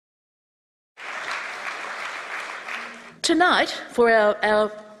Tonight, for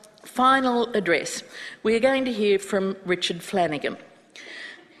our final address, we are going to hear from Richard Flanagan.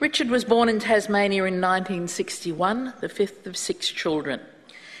 Richard was born in Tasmania in 1961, the fifth of 6 children.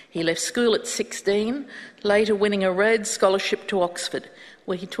 He left school at 16, later winning a Rhodes Scholarship to Oxford,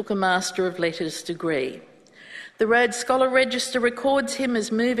 where he took a Master of Letters degree. The Rhodes Scholar Register records him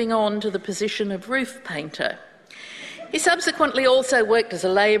as moving on to the position of roof painter. He subsequently also worked as a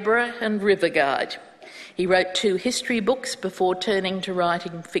labourer and river guide. He wrote 2 history books before turning to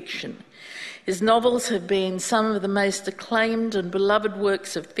writing fiction. His novels have been some of the most acclaimed and beloved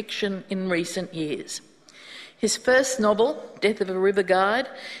works of fiction in recent years. His first novel, Death of a River Guide,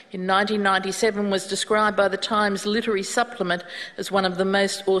 in 1997 was described by the Times Literary Supplement as one of the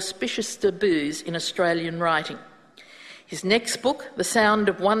most auspicious debuts in Australian writing. His next book, The Sound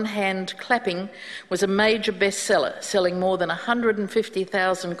of One Hand Clapping, was a major bestseller, selling more than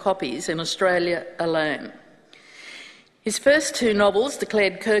 150,000 copies in Australia alone. His first 2 novels,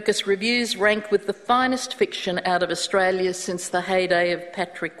 declared Kirkus Reviews, rank with the finest fiction out of Australia since the heyday of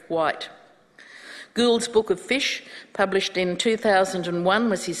Patrick White. Gould's Book of Fish, published in 2001,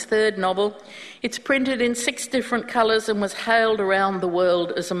 was his 3rd novel. It's printed in 6 different colours and was hailed around the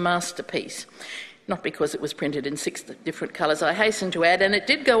world as a masterpiece. Not because it was printed in 6 different colours, I hasten to add, and it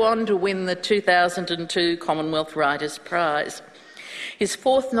did go on to win the 2002 Commonwealth Writers' Prize. His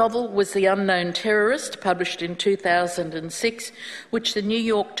 4th novel was The Unknown Terrorist, published in 2006, which the New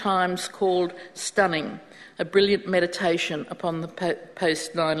York Times called stunning, a brilliant meditation upon the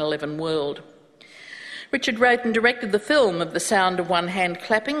post-9/11 world. Richard wrote and directed the film of The Sound of One Hand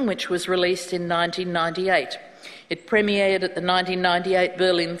Clapping, which was released in 1998. It premiered at the 1998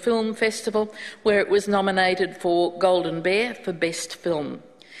 Berlin Film Festival, where it was nominated for Golden Bear for Best Film.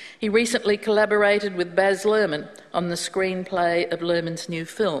 He recently collaborated with Baz Luhrmann on the screenplay of Luhrmann's new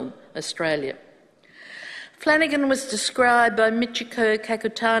film, Australia. Flanagan was described by Michiko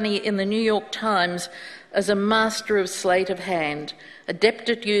Kakutani in the New York Times as a master of sleight of hand, adept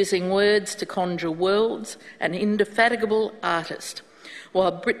at using words to conjure worlds, an indefatigable artist,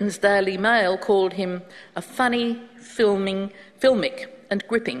 while Britain's Daily Mail called him a funny, filmic and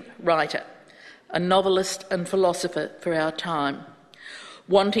gripping writer, a novelist and philosopher for our time.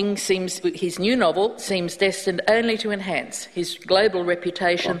 His new novel seems destined only to enhance his global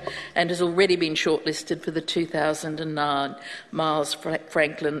reputation and has already been shortlisted for the 2009 Miles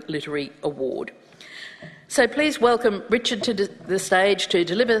Franklin Literary Award. So please welcome Richard to the stage to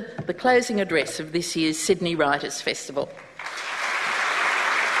deliver the closing address of this year's Sydney Writers' Festival.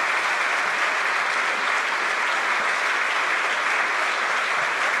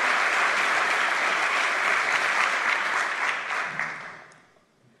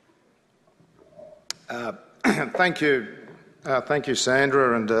 Thank you,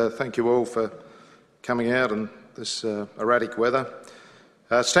 Sandra, and thank you all for coming out in this erratic weather.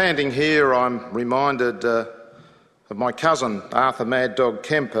 Standing here, I'm reminded of my cousin, Arthur Mad Dog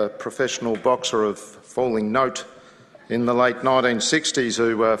Kemp, a professional boxer of falling note in the late 1960s,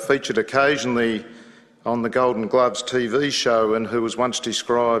 who featured occasionally on the Golden Gloves TV show and who was once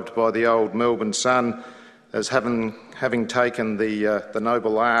described by the old Melbourne Sun as having taken the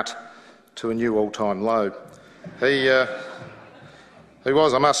noble art to a new all-time low. He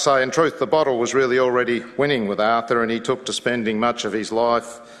was, I must say, in truth, the bottle was really already winning with Arthur, and he took to spending much of his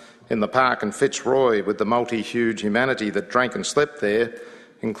life in the park in Fitzroy with the multi-huge humanity that drank and slept there,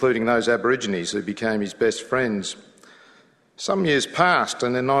 including those Aborigines who became his best friends. Some years passed,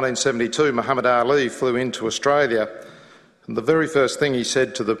 and in 1972 Muhammad Ali flew into Australia, and the very first thing he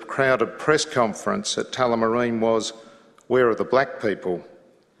said to the crowded press conference at Tullamarine was, "Where are the black people?"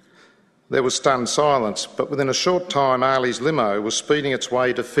 There was stunned silence, but within a short time Ali's limo was speeding its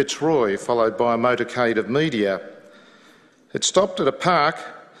way to Fitzroy, followed by a motorcade of media. It stopped at a park,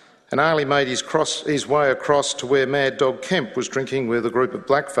 and Ali made his way across to where Mad Dog Kemp was drinking with a group of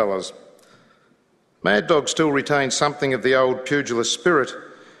blackfellas. Mad Dog still retained something of the old pugilist spirit,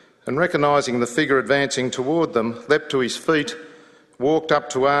 and recognising the figure advancing toward them, leapt to his feet, walked up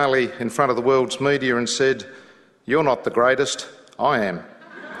to Ali in front of the world's media and said, "You're not the greatest, I am."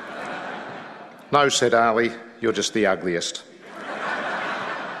 "No," said Ali, "you're just the ugliest."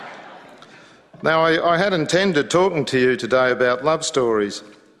 Now, I had intended talking to you today about love stories,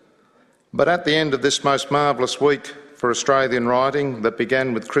 but at the end of this most marvellous week for Australian writing that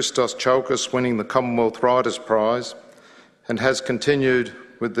began with Christos Tsiolkas winning the Commonwealth Writers' Prize and has continued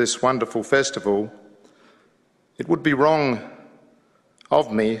with this wonderful festival, it would be wrong of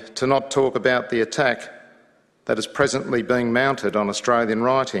me to not talk about the attack that is presently being mounted on Australian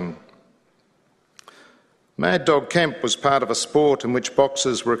writing. Mad Dog Kemp was part of a sport in which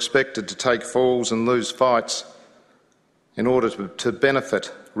boxers were expected to take falls and lose fights, in order to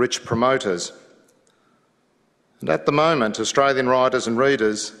benefit rich promoters. And at the moment, Australian writers and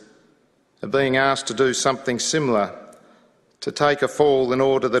readers are being asked to do something similar, to take a fall in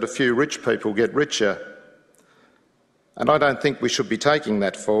order that a few rich people get richer. And I don't think we should be taking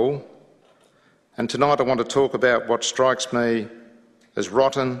that fall. And tonight I want to talk about what strikes me as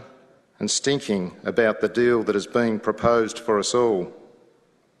rotten and stinking about the deal that is being proposed for us all.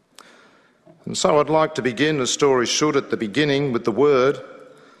 And so I'd like to begin, as stories should, at the beginning with the word,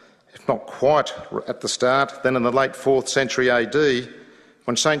 if not quite at the start, then in the late 4th century AD,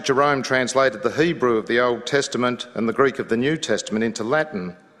 when St. Jerome translated the Hebrew of the Old Testament and the Greek of the New Testament into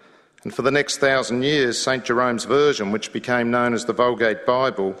Latin. And for the next 1,000 years, St. Jerome's version, which became known as the Vulgate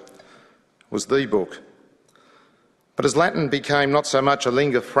Bible, was the book. But as Latin became not so much a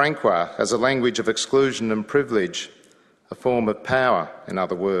lingua franca as a language of exclusion and privilege, a form of power, in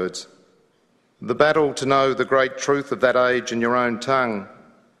other words, the battle to know the great truth of that age in your own tongue,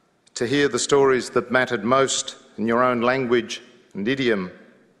 to hear the stories that mattered most in your own language and idiom,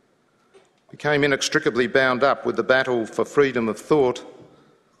 became inextricably bound up with the battle for freedom of thought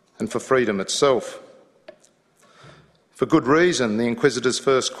and for freedom itself. For good reason, the Inquisitor's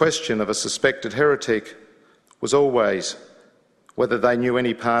first question of a suspected heretic was always whether they knew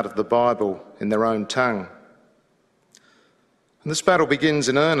any part of the Bible in their own tongue. And this battle begins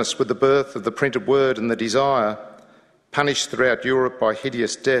in earnest with the birth of the printed word and the desire, punished throughout Europe by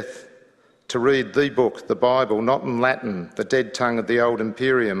hideous death, to read the book, the Bible, not in Latin, the dead tongue of the old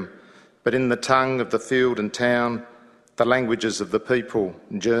imperium, but in the tongue of the field and town, the languages of the people,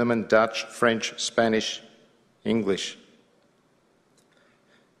 German, Dutch, French, Spanish, English.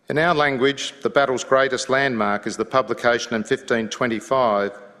 In our language, the battle's greatest landmark is the publication in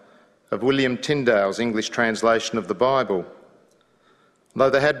 1525 of William Tyndale's English translation of the Bible. Though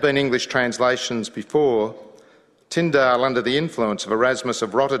there had been English translations before, Tyndale, under the influence of Erasmus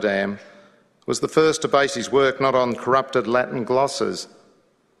of Rotterdam, was the first to base his work not on corrupted Latin glosses,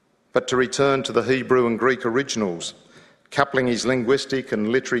 but to return to the Hebrew and Greek originals, coupling his linguistic and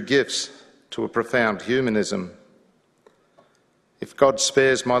literary gifts to a profound humanism. "If God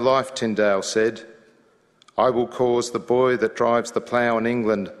spares my life," Tyndale said, "I will cause the boy that drives the plough in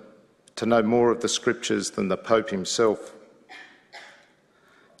England to know more of the Scriptures than the Pope himself."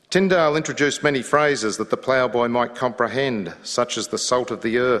 Tyndale introduced many phrases that the ploughboy might comprehend, such as the salt of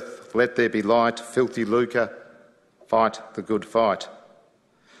the earth, let there be light, filthy lucre, fight the good fight.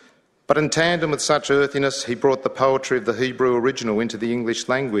 But in tandem with such earthiness, he brought the poetry of the Hebrew original into the English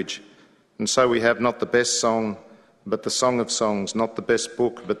language, and so we have not the best song, but the Song of Songs, not the best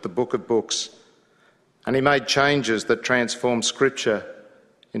book, but the Book of Books. And he made changes that transformed Scripture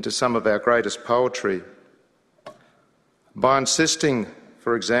into some of our greatest poetry. By insisting,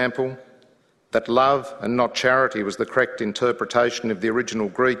 for example, that love and not charity was the correct interpretation of the original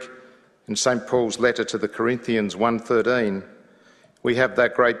Greek in St. Paul's letter to the Corinthians 1:13, we have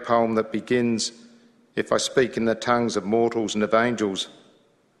that great poem that begins, "If I speak in the tongues of mortals and of angels,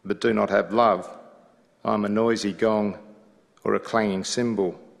 but do not have love, I am a noisy gong or a clanging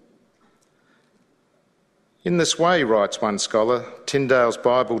cymbal." In this way, writes one scholar, Tyndale's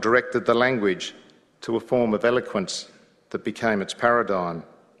Bible directed the language to a form of eloquence that became its paradigm.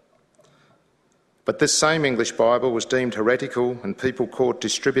 But this same English Bible was deemed heretical, and people caught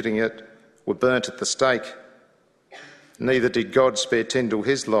distributing it were burnt at the stake. Neither did God spare Tyndale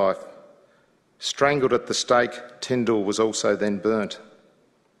his life. Strangled at the stake, Tyndale was also then burnt.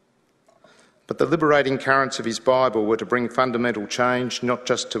 But the liberating currents of his Bible were to bring fundamental change, not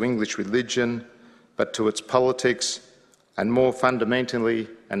just to English religion, but to its politics, and more fundamentally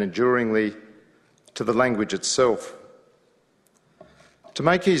and enduringly, to the language itself. To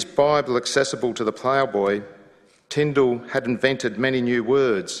make his Bible accessible to the ploughboy, Tyndale had invented many new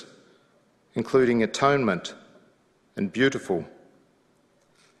words, including atonement and beautiful.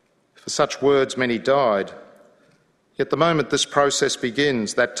 For such words many died. Yet the moment this process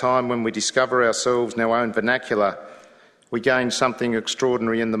begins, that time when we discover ourselves in our own vernacular, we gain something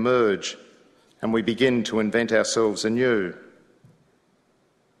extraordinary in the merge, and we begin to invent ourselves anew.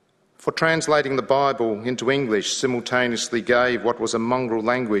 For translating the Bible into English simultaneously gave what was a mongrel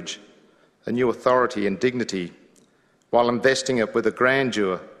language a new authority and dignity, while investing it with a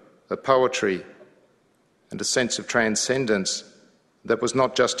grandeur, a poetry, and a sense of transcendence that was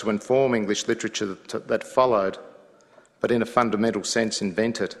not just to inform English literature that followed, but in a fundamental sense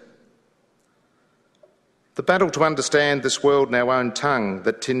invent it. The battle to understand this world in our own tongue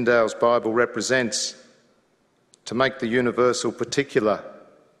that Tyndale's Bible represents, to make the universal particular,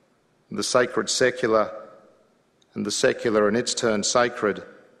 the sacred secular, and the secular in its turn sacred,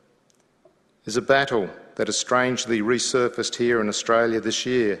 is a battle that has strangely resurfaced here in Australia this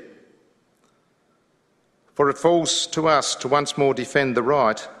year. For it falls to us to once more defend the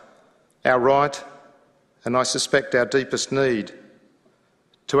right, and I suspect our deepest need,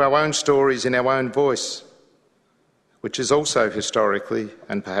 to our own stories in our own voice, which is also historically,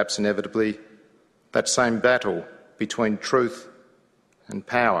 and perhaps inevitably, that same battle between truth and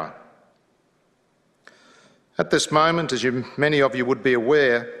power. At this moment, as many of you would be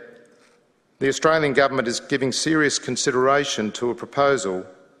aware, the Australian Government is giving serious consideration to a proposal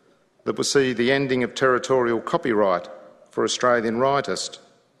that will see the ending of territorial copyright for Australian writers.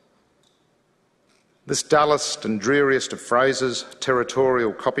 This dullest and dreariest of phrases,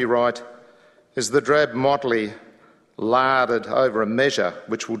 territorial copyright, is the drab motley larded over a measure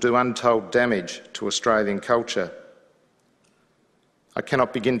which will do untold damage to Australian culture. I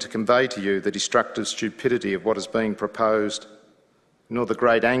cannot begin to convey to you the destructive stupidity of what is being proposed, nor the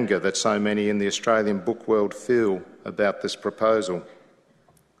great anger that so many in the Australian book world feel about this proposal.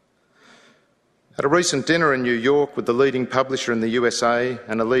 At a recent dinner in New York with the leading publisher in the USA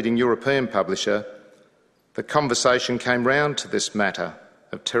and a leading European publisher, the conversation came round to this matter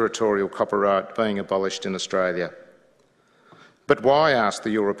of territorial copyright being abolished in Australia. But why, asked the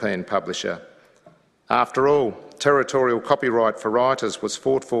European publisher? After all, territorial copyright for writers was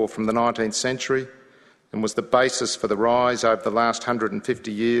fought for from the 19th century and was the basis for the rise over the last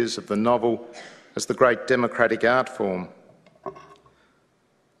 150 years of the novel as the great democratic art form.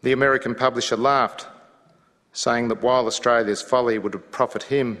 The American publisher laughed, saying that while Australia's folly would profit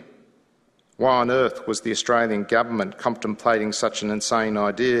him, why on earth was the Australian government contemplating such an insane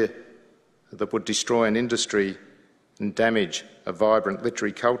idea that would destroy an industry and damage a vibrant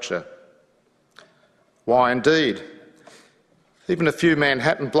literary culture? Why indeed? Even a few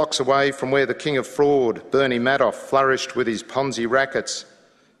Manhattan blocks away from where the king of fraud, Bernie Madoff, flourished with his Ponzi rackets,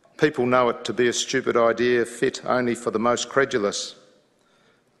 people know it to be a stupid idea fit only for the most credulous.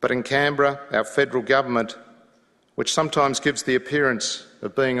 But in Canberra, our federal government, which sometimes gives the appearance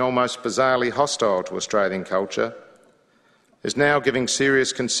of being almost bizarrely hostile to Australian culture, is now giving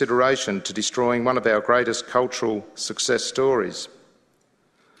serious consideration to destroying one of our greatest cultural success stories.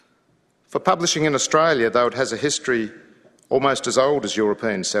 For publishing in Australia, though it has a history almost as old as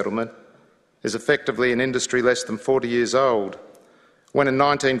European settlement, is effectively an industry less than 40 years old, when in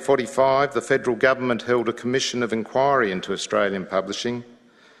 1945 the federal government held a commission of inquiry into Australian publishing,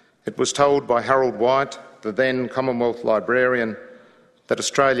 it was told by Harold White, the then Commonwealth librarian, that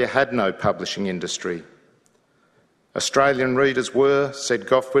Australia had no publishing industry. Australian readers were, said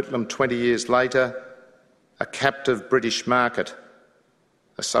Gough Whitlam 20 years later, a captive British market,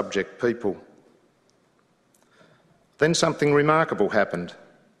 a subject people. Then something remarkable happened.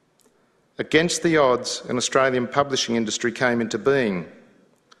 Against the odds, an Australian publishing industry came into being.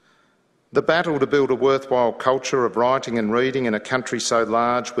 The battle to build a worthwhile culture of writing and reading in a country so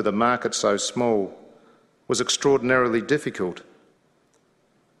large with a market so small was extraordinarily difficult.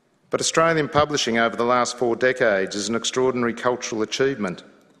 But Australian publishing over the last 4 decades is an extraordinary cultural achievement.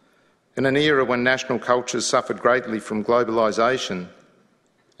 In an era when national cultures suffered greatly from globalisation,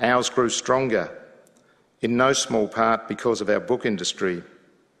 ours grew stronger, in no small part because of our book industry.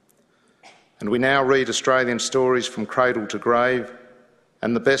 And we now read Australian stories from cradle to grave,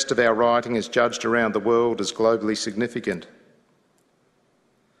 and the best of our writing is judged around the world as globally significant.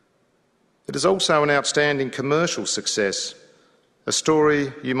 It is also an outstanding commercial success, a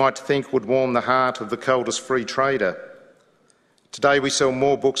story you might think would warm the heart of the coldest free trader. Today we sell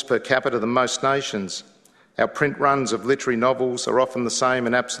more books per capita than most nations. Our print runs of literary novels are often the same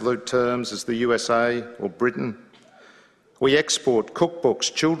in absolute terms as the USA or Britain. We export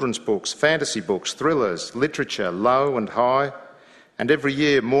cookbooks, children's books, fantasy books, thrillers, literature, low and high, and every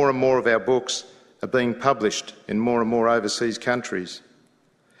year more and more of our books are being published in more and more overseas countries.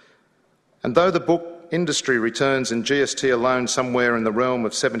 And though the book industry returns in GST alone somewhere in the realm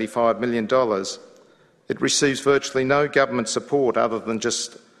of $75 million, it receives virtually no government support other than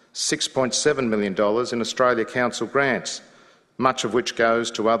just $6.7 million in Australia Council grants, much of which goes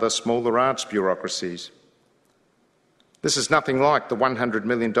to other smaller arts bureaucracies. This is nothing like the $100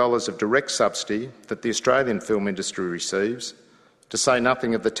 million of direct subsidy that the Australian film industry receives, to say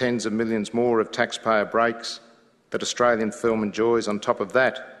nothing of the tens of millions more of taxpayer breaks that Australian film enjoys on top of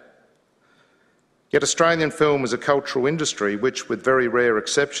that. Yet Australian film is a cultural industry which, with very rare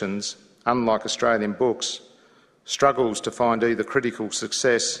exceptions, unlike Australian books, struggles to find either critical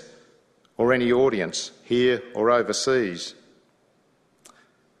success or any audience, here or overseas.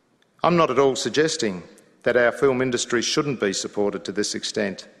 I'm not at all suggesting that our film industry shouldn't be supported to this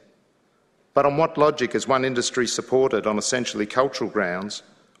extent. But on what logic is one industry supported on essentially cultural grounds,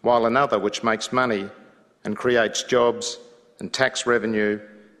 while another, which makes money, and creates jobs and tax revenue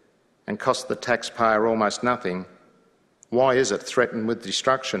and costs the taxpayer almost nothing, why is it threatened with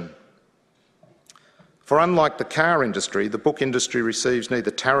destruction? For unlike the car industry, the book industry receives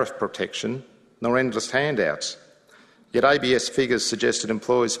neither tariff protection nor endless handouts. Yet ABS figures suggest it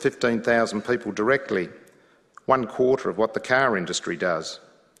employs 15,000 people directly, 1/4 of what the car industry does.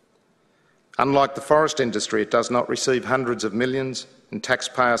 Unlike the forest industry, it does not receive hundreds of millions in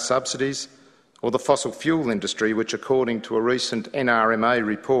taxpayer subsidies, or the fossil fuel industry, which according to a recent NRMA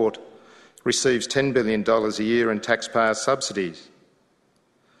report receives $10 billion a year in taxpayer subsidies.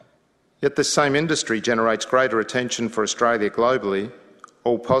 Yet this same industry generates greater attention for Australia globally,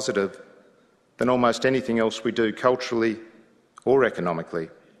 all positive, than almost anything else we do culturally or economically.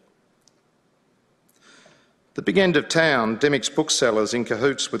 The big end of town, Dymocks booksellers in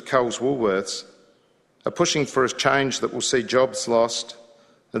cahoots with Coles Woolworths, are pushing for a change that will see jobs lost,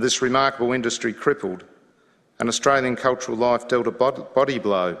 and this remarkable industry crippled, and Australian cultural life dealt a body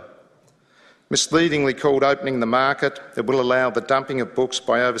blow. Misleadingly called opening the market, it will allow the dumping of books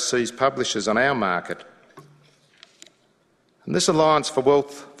by overseas publishers on our market. And this alliance for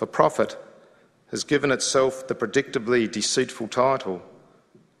wealth for profit has given itself the predictably deceitful title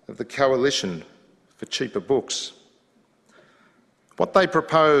of the Coalition for Cheaper Books. What they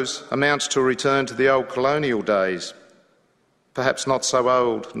propose amounts to a return to the old colonial days, perhaps not so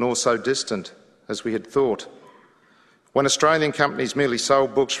old nor so distant as we had thought, when Australian companies merely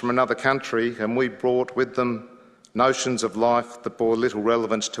sold books from another country and we brought with them notions of life that bore little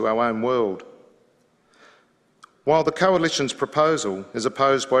relevance to our own world. While the Coalition's proposal is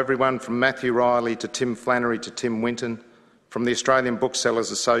opposed by everyone from Matthew Riley to Tim Flannery to Tim Winton, from the Australian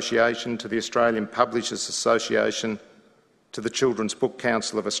Booksellers Association to the Australian Publishers Association to the Children's Book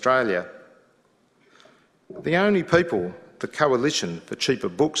Council of Australia, the only people the Coalition for Cheaper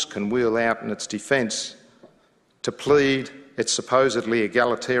Books can wheel out in its defence to plead its supposedly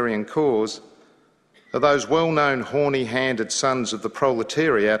egalitarian cause are those well-known horny-handed sons of the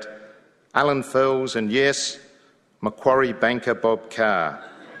proletariat, Alan Fells and, yes, Macquarie banker Bob Carr.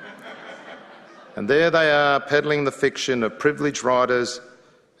 And there they are, peddling the fiction of privileged writers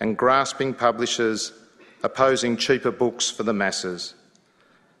and grasping publishers opposing cheaper books for the masses.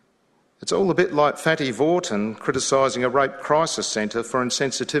 It's all a bit like Fatty Vorton criticising a rape crisis centre for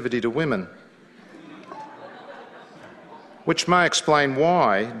insensitivity to women. Which may explain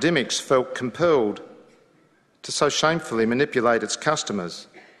why Dymocks felt compelled to so shamefully manipulate its customers,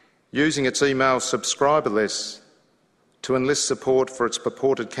 using its email subscriber lists to enlist support for its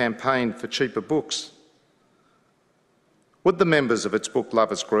purported campaign for cheaper books. Would the members of its book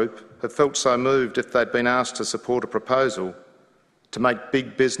lovers group have felt so moved if they'd been asked to support a proposal to make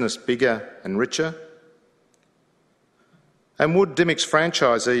big business bigger and richer? And would Dymocks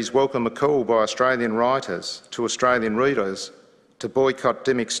franchisees welcome a call by Australian writers to Australian readers to boycott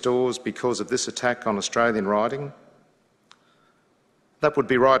Dymocks stores because of this attack on Australian writing? That would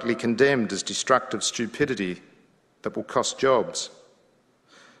be rightly condemned as destructive stupidity that will cost jobs.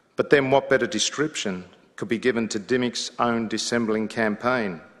 But then what better description could be given to Dymocks' own dissembling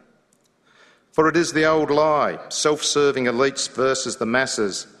campaign? For it is the old lie, self-serving elites versus the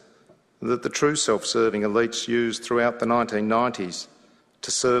masses, that the true self-serving elites used throughout the 1990s to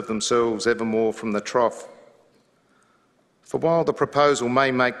serve themselves ever more from the trough. For while the proposal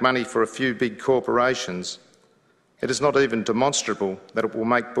may make money for a few big corporations, it is not even demonstrable that it will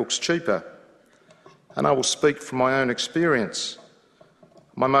make books cheaper. And I will speak from my own experience.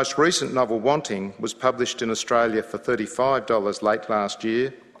 My most recent novel, Wanting, was published in Australia for $35 late last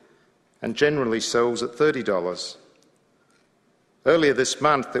year and generally sells at $30. Earlier this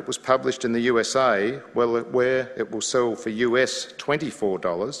month, it was published in the USA, where it will sell for US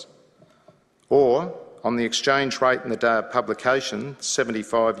 $24, or, on the exchange rate in the day of publication,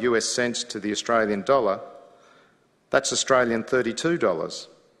 75 US cents to the Australian dollar, that's Australian $32.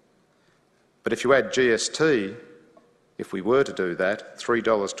 But if you add GST, if we were to do that,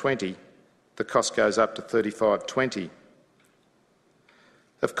 $3.20, the cost goes up to $35.20.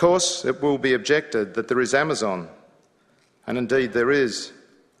 Of course, it will be objected that there is Amazon, and indeed there is.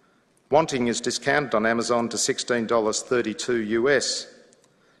 Wanting is discounted on Amazon to $16.32 US,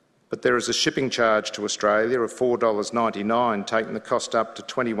 but there is a shipping charge to Australia of $4.99, taking the cost up to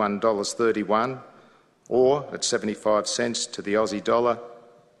 $21.31, or, at 75 cents to the Aussie dollar,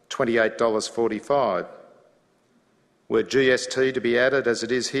 $28.45. Were GST to be added, as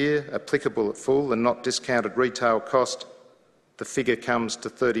it is here, applicable at full and not discounted retail cost, the figure comes to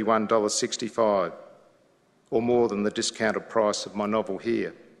 $31.65, or more than the discounted price of my novel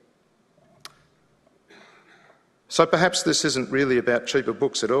here. So perhaps this isn't really about cheaper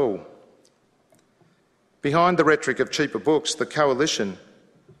books at all. Behind the rhetoric of cheaper books, the coalition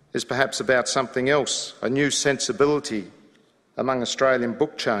is perhaps about something else, a new sensibility among Australian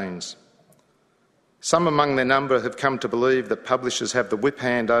book chains. Some among their number have come to believe that publishers have the whip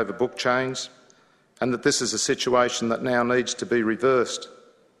hand over book chains and that this is a situation that now needs to be reversed,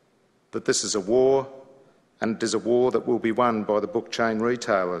 that this is a war, and it is a war that will be won by the book chain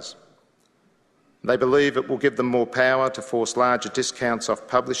retailers. They believe it will give them more power to force larger discounts off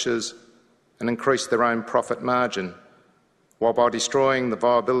publishers and increase their own profit margin, while by destroying the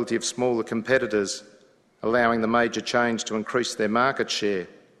viability of smaller competitors, allowing the major chains to increase their market share.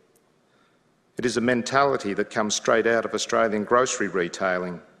 It is a mentality that comes straight out of Australian grocery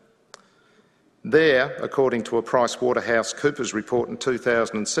retailing. There, according to a PricewaterhouseCoopers report in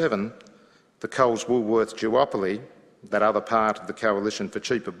 2007, the Coles-Woolworths duopoly, that other part of the coalition for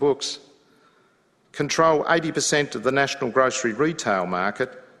cheaper books, control 80% of the national grocery retail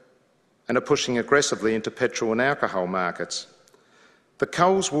market and are pushing aggressively into petrol and alcohol markets. The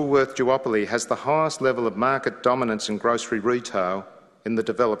Coles-Woolworths duopoly has the highest level of market dominance in grocery retail in the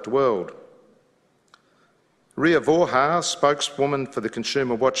developed world. Ria Vorha, spokeswoman for the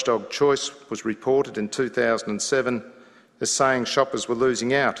consumer watchdog Choice, was reported in 2007 as saying shoppers were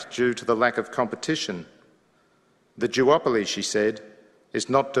losing out due to the lack of competition. The duopoly, she said, is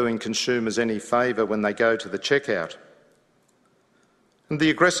not doing consumers any favour when they go to the checkout. And the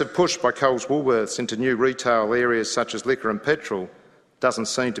aggressive push by Coles-Woolworths into new retail areas such as liquor and petrol doesn't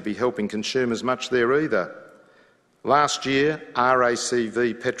seem to be helping consumers much there either. Last year,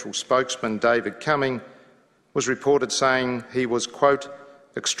 RACV petrol spokesman David Cumming was reported saying he was, quote,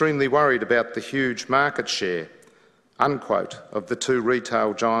 extremely worried about the huge market share, unquote, of the two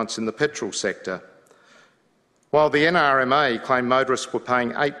retail giants in the petrol sector. While the NRMA claimed motorists were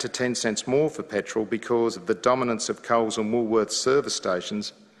paying 8 to 10 cents more for petrol because of the dominance of Coles and Woolworths service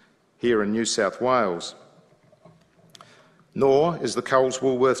stations here in New South Wales. Nor is the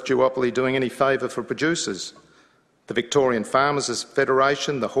Coles-Woolworths duopoly doing any favour for producers. The Victorian Farmers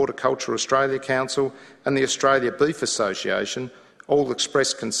Federation, the Horticulture Australia Council and the Australia Beef Association all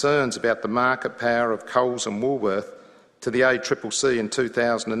expressed concerns about the market power of Coles and Woolworths to the ACCC in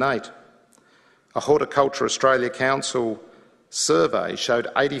 2008. A Horticulture Australia Council survey showed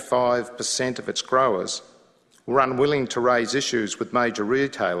 85% of its growers were unwilling to raise issues with major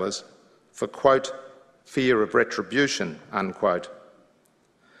retailers for, quote, fear of retribution, unquote.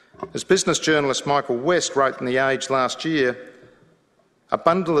 As business journalist Michael West wrote in The Age last year, a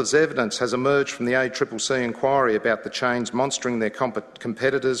bundle of evidence has emerged from the ACCC inquiry about the chains monstering their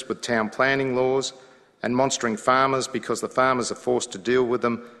competitors with town planning laws and monstering farmers because the farmers are forced to deal with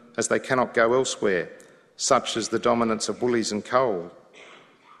them as they cannot go elsewhere, such as the dominance of Woolies and Coles.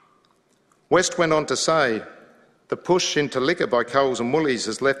 West went on to say, the push into liquor by Coles and Woolies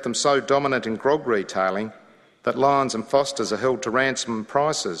has left them so dominant in grog retailing that Lyons and Foster's are held to ransom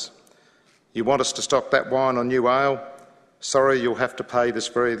prices. You want us to stock that wine on new ale? Sorry, you'll have to pay this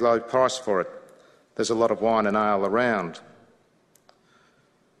very low price for it. There's a lot of wine and ale around.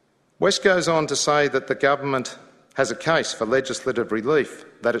 West goes on to say that the government has a case for legislative relief,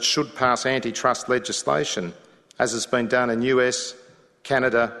 that it should pass antitrust legislation, as has been done in US,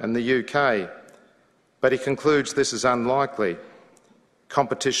 Canada and the UK. But he concludes this is unlikely.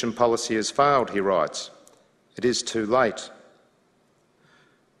 Competition policy has failed, he writes. It is too late.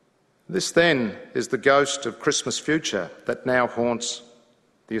 This then is the ghost of Christmas future that now haunts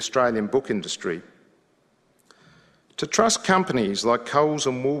the Australian book industry. To trust companies like Coles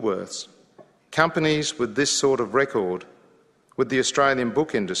and Woolworths, companies with this sort of record with the Australian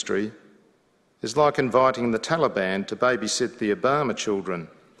book industry, is like inviting the Taliban to babysit the Obama children.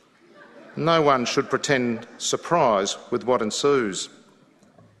 No one should pretend surprise with what ensues.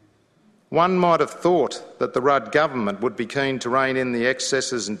 One might have thought that the Rudd government would be keen to rein in the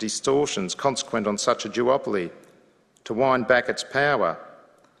excesses and distortions consequent on such a duopoly, to wind back its power.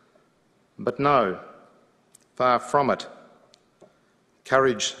 But no, far from it.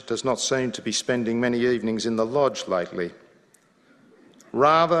 Courage does not seem to be spending many evenings in the lodge lately.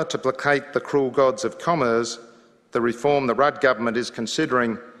 Rather, to placate the cruel gods of commerce, the reform the Rudd government is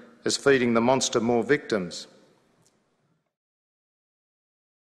considering is feeding the monster more victims.